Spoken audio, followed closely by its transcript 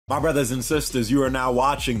My brothers and sisters, you are now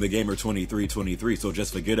watching the Gamer 2323, so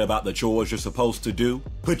just forget about the chores you're supposed to do.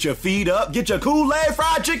 Put your feet up, get your Kool-Aid,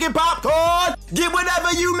 fried chicken, popcorn, get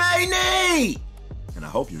whatever you may need. And I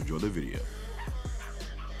hope you enjoy the video.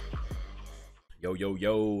 Yo,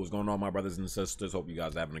 what's going on, my brothers and sisters? Hope you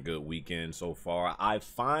guys are having a good weekend so far. I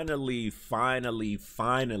finally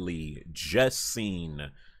just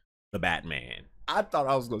seen The Batman. I thought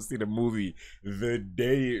I was gonna see the movie the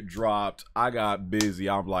day it dropped. I got busy.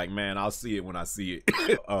 I'm like, man, I'll see it when I see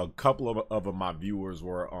it. A couple of my viewers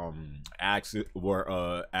were asking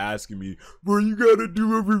me, bro, you gotta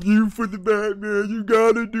do a review for the Batman. You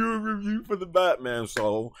gotta do a review for the Batman.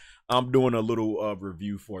 So I'm doing a little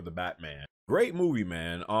review for the Batman. Great movie,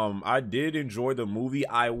 man. I did enjoy the movie.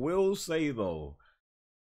 I will say though,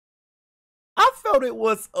 I felt it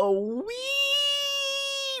was a wee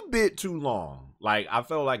bit too long. Like, I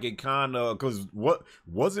felt like it kind of, because what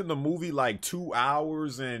wasn't the movie like 2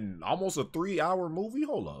 hours and almost a 3-hour movie?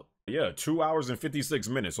 Hold up. Yeah, 2 hours and 56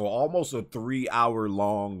 minutes. So almost a 3-hour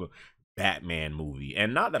long Batman movie.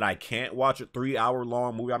 And not that I can't watch a 3-hour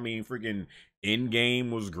long movie. I mean, freaking Endgame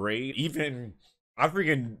was great. Even I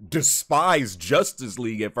freaking despised Justice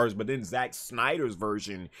League at first, but then Zack Snyder's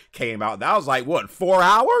version came out. That was like, what, 4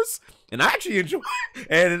 hours? And I actually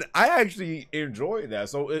enjoyed that.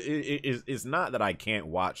 So it's not that I can't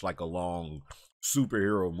watch like a long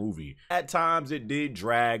superhero movie. At times it did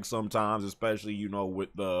drag sometimes, especially, you know, with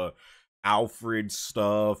the Alfred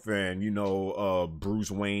stuff and, you know,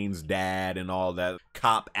 Bruce Wayne's dad and all that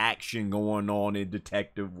cop action going on in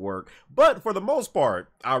detective work. But for the most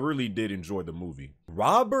part, I really did enjoy the movie.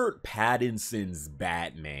 Robert Pattinson's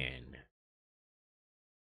Batman.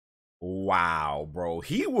 Wow, bro.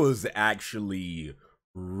 He was actually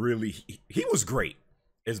he was great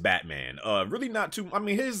as Batman. Really not too, I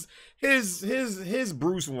mean, his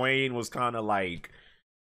Bruce Wayne was kind of like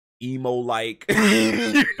emo like.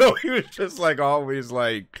 You know, he was just like always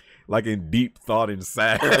like in deep thought and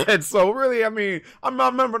sad. And so really, I mean, I'm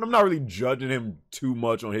not really judging him too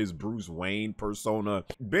much on his Bruce Wayne persona.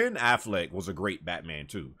 Ben Affleck was a great Batman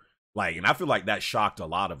too. Like, and I feel like that shocked a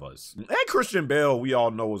lot of us. And Christian Bale, we all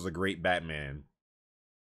know, was a great Batman.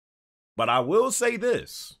 But I will say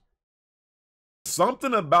this.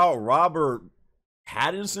 Something about Robert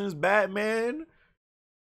Pattinson's Batman,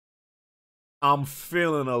 I'm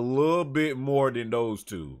feeling a little bit more than those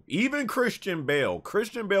two. Even Christian Bale.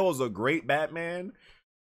 Christian Bale is a great Batman.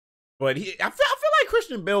 But I feel like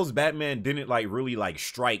Christian Bale's Batman didn't like really like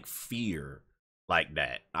strike fear like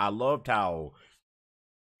that. I loved how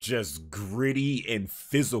just gritty and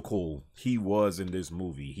physical he was in this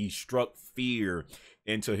movie. He struck fear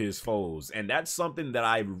into his foes. And that's something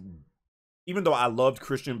that even though I loved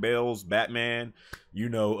Christian Bale's Batman, you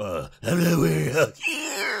know,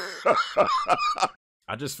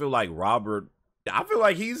 I just feel like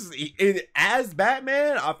as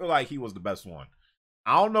Batman, I feel like he was the best one.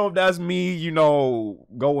 I don't know if that's me, you know,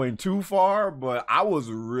 going too far, but I was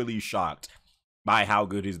really shocked by how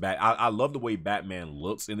good his I love the way Batman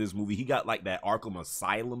looks in this movie. He got like that Arkham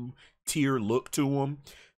Asylum tier look to him.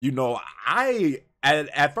 You know,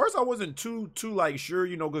 at first I wasn't too like sure,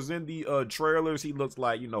 you know, because in the trailers he looks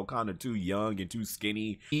like, you know, kind of too young and too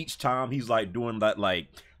skinny. Each time he's like doing that like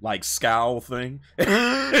scowl thing.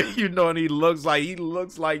 You know, and he looks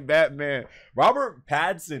like Batman. Robert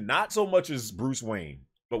Pattinson, not so much as Bruce Wayne.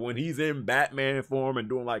 But when he's in Batman form and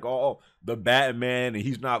doing like all the Batman, and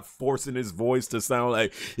he's not forcing his voice to sound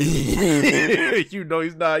like, you know,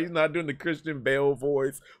 he's not doing the Christian Bale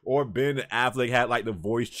voice, or Ben Affleck had like the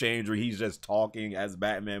voice change where he's just talking as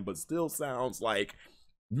Batman, but still sounds like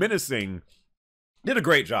menacing. Did a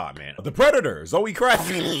great job, man. The Predator, Zoe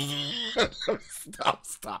Kravitz.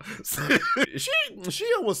 Stop. She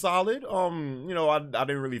was solid. You know, I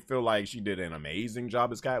didn't really feel like she did an amazing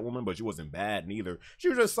job as Catwoman, but she wasn't bad neither. She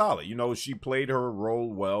was just solid. You know, she played her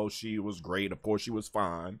role well. She was great. Of course, she was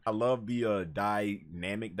fine. I love the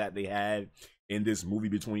dynamic that they had in this movie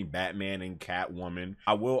between Batman and Catwoman.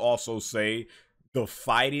 I will also say, the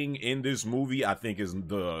fighting in this movie, I think, is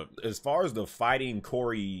as far as the fighting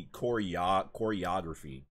choreography,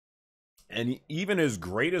 and even as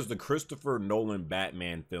great as the Christopher Nolan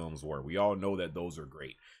Batman films were, we all know that those are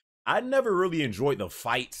great. I never really enjoyed the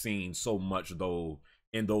fight scenes so much though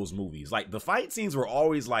in those movies. Like, the fight scenes were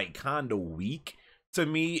always like kind of weak to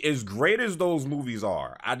me. As great as those movies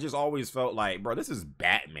are, I just always felt like, bro, this is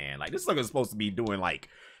Batman. Like, this is supposed to be doing like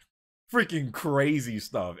freaking crazy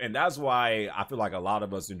stuff. And that's why I feel like a lot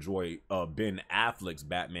of us enjoy Ben Affleck's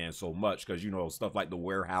Batman so much, because, you know, stuff like the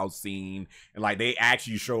warehouse scene, and like they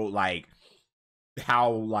actually showed like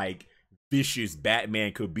how like vicious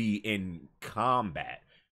Batman could be in combat.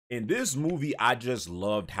 In this movie, I just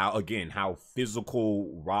loved how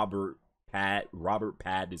physical Robert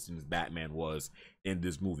Pattinson's Batman was in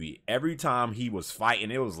this movie. Every time he was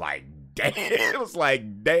fighting, it was like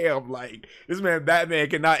damn, like this man Batman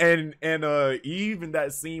cannot. And even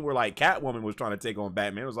that scene where like Catwoman was trying to take on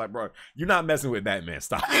Batman, it was like, bro, you're not messing with Batman.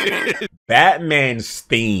 Stop. Batman's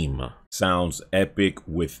theme sounds epic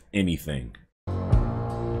with anything.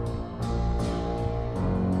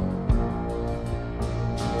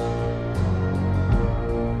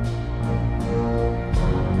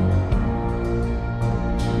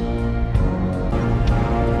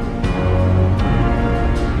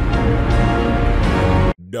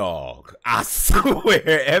 Dog, I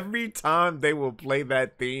swear, every time they would play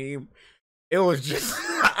that theme, it was just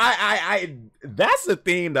that's a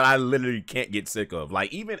theme that I literally can't get sick of.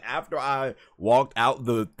 Like, even after I walked out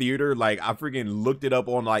the theater, like I freaking looked it up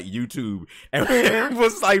on like YouTube and it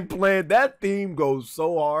was like playing. That theme goes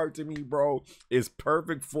so hard to me, bro. It's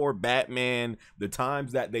perfect for Batman. The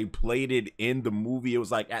times that they played it in the movie, it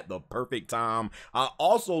was like at the perfect time. I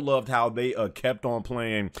also loved how they kept on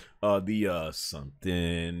playing the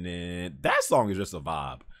something, and that song is just a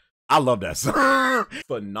vibe. I love that song.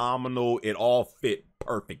 Phenomenal. It all fit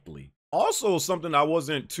perfectly. Also, something I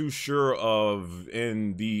wasn't too sure of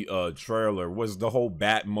in the trailer was the whole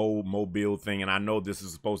Batmobile thing. And I know this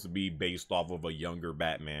is supposed to be based off of a younger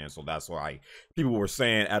Batman, so that's why people were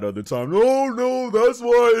saying at other time, oh no, that's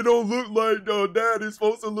why it don't look like Dad is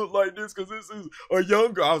supposed to look like this, because this is a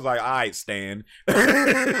younger. I was like, all right, Stan.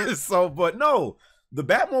 So, but no. The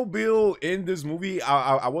Batmobile in this movie,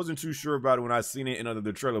 I wasn't too sure about it when I seen it in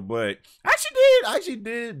the trailer, but I actually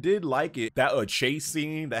did like it. That chase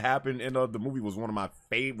scene that happened in the movie was one of my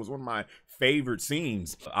favorite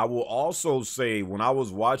scenes. I will also say, when I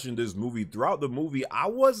was watching this movie, throughout the movie, I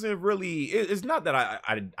wasn't really. It's not that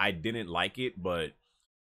I didn't like it, but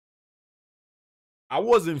I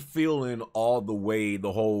wasn't feeling all the way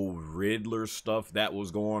the whole Riddler stuff that was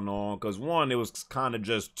going on, because one, it was kind of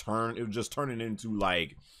just turning into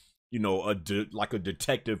like, you know, like a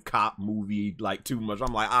detective cop movie, like too much.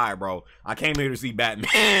 I'm like, all right, bro, I came here to see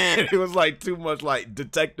Batman. It was like too much like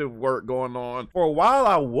detective work going on. For a while,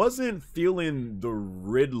 I wasn't feeling the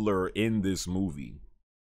Riddler in this movie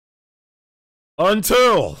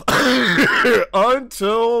until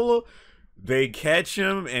they catch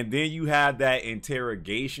him, and then you have that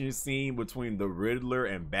interrogation scene between the Riddler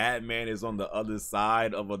and Batman is on the other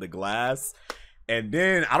side of the glass. And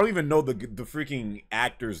then I don't even know the freaking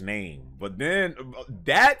actor's name, but then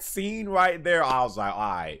that scene right there, I was like, all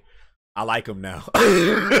right, I like him now.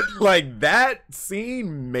 Like, that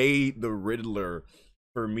scene made the Riddler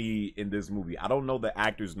for me in this movie. I don't know the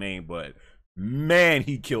actor's name, but man,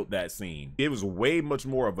 he killed that scene. It was way much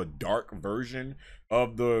more of a dark version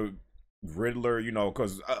of the Riddler, you know,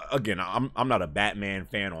 because again, I'm not a Batman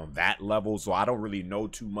fan on that level, so I don't really know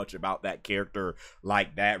too much about that character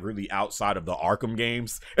like that, really, outside of the Arkham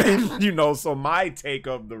games. You know, so my take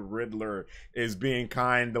of the Riddler is being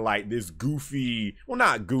kind of like this goofy, well,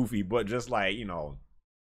 not goofy, but just like, you know,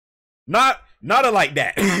 not like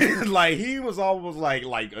that. Like, he was almost like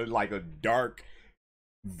a dark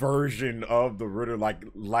version of the Riddler,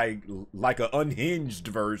 like an unhinged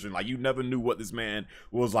version. Like, you never knew what this man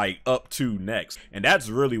was like up to next, and that's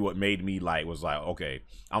really what made me was like, okay,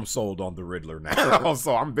 I'm sold on the Riddler now.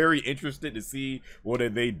 So I'm very interested to see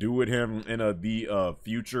what they do with him in the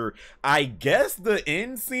future. I guess the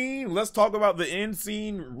end scene. Let's talk about the end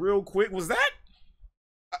scene real quick. Was that?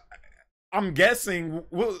 I'm guessing.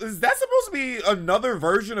 Well, is that supposed to be another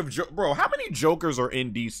version of bro? How many Jokers are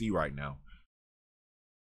in DC right now?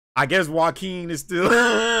 I guess Joaquin is still.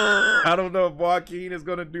 I don't know if Joaquin is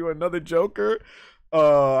gonna do another Joker.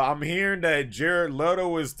 I'm hearing that Jared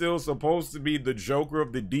Leto is still supposed to be the Joker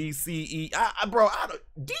of the DCE. Bro,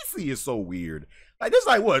 DC is so weird. Like, there's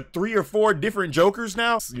like what, 3 or 4 different Jokers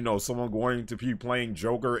now. You know, someone going to be playing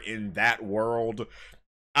Joker in that world.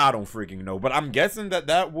 I don't freaking know, but I'm guessing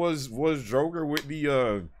that was Joker with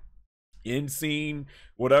the end scene,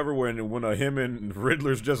 whatever, when him and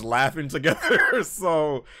Riddler's just laughing together.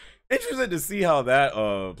 So interested to see how that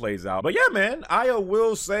plays out. But yeah, man, I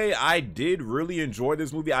will say I did really enjoy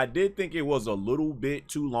this movie. I did think it was a little bit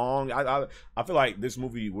too long. I feel like this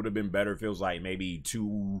movie would have been better if it was like maybe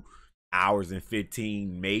 2 hours and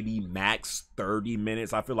 15, maybe max 30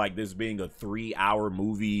 minutes. I feel like this being a 3-hour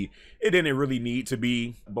movie, it didn't really need to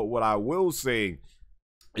be. But what I will say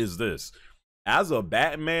is this: as a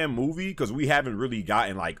Batman movie, because we haven't really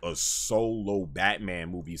gotten like a solo Batman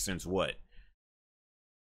movie since what?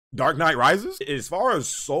 Dark Knight Rises? As far as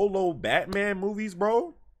solo Batman movies,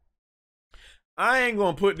 bro, I ain't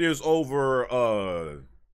gonna put this over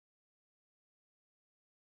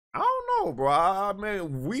know, bro. I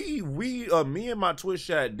mean, me and my Twitch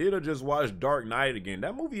chat did just watch Dark Knight again.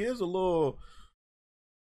 That movie is a little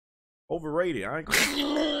overrated.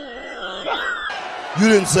 You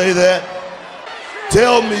didn't say that.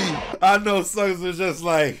 Tell me. I know suckers are just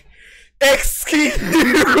like, excuse.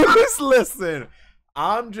 Listen,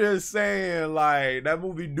 I'm just saying, like, that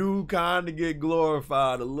movie do kind of get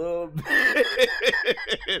glorified a little bit,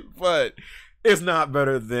 but it's not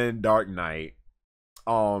better than Dark Knight.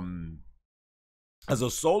 As a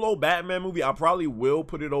solo Batman movie, I probably will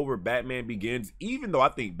put it over Batman Begins, even though I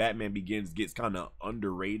think Batman Begins gets kind of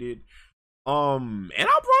underrated. And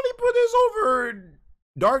I'll probably put this over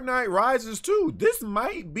Dark Knight Rises too. This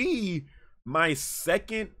might be my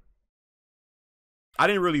second. I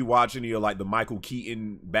didn't really watch any of like the Michael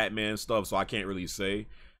Keaton Batman stuff, so I can't really say.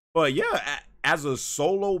 But yeah, as a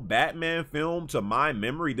solo Batman film, to my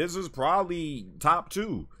memory, this is probably top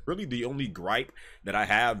 2. Really, the only gripe that I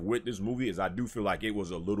have with this movie is I do feel like it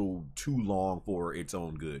was a little too long for its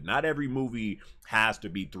own good. Not every movie has to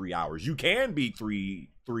be 3 hours. You can be three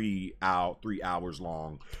hours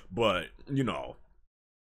long, but you know,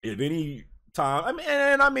 if any time,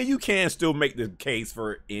 I mean, you can still make the case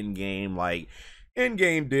for Endgame. Like,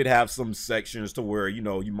 Endgame did have some sections to where, you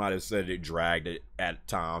know, you might have said it dragged it at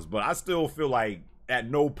times, but I still feel like at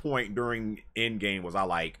no point during Endgame was I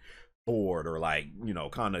like bored or like, you know,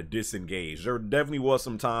 kind of disengaged. There definitely was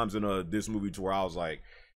some times in this movie to where I was like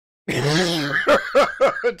checking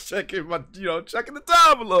the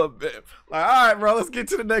time a little bit. Like, all right, bro, let's get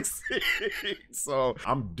to the next scene. So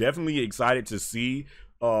I'm definitely excited to see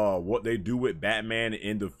what they do with Batman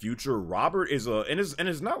in the future. Robert is and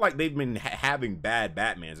it's not like they've been having bad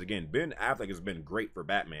Batmans. Again, Ben Affleck has been great for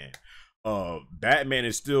Batman. Batman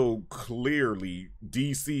is still clearly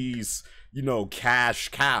DC's, you know, cash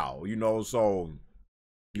cow, you know, so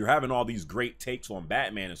you're having all these great takes on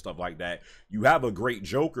Batman and stuff like that. You have a great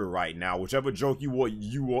Joker right now. Whichever joke you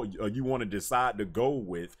want to decide to go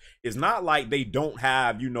with. It's not like they don't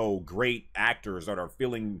have, you know, great actors that are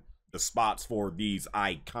filling the spots for these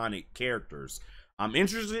iconic characters. I'm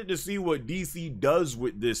interested to see what DC does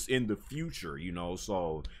with this in the future, you know.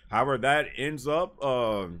 So however that ends up,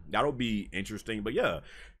 that'll be interesting. But yeah,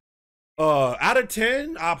 out of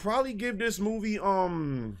 10, I'll probably give this movie I'll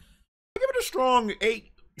give it a strong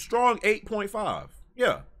 8.5.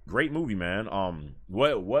 Yeah, great movie, man.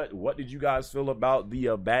 What did you guys feel about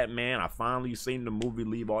the Batman? I finally seen the movie.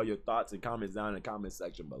 Leave all your thoughts and comments down in the comment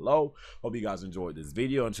section below. Hope you guys enjoyed this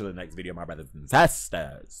video. Until the next video, my brothers and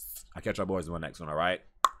sisters, I'll catch y'all boys in the next one. All right.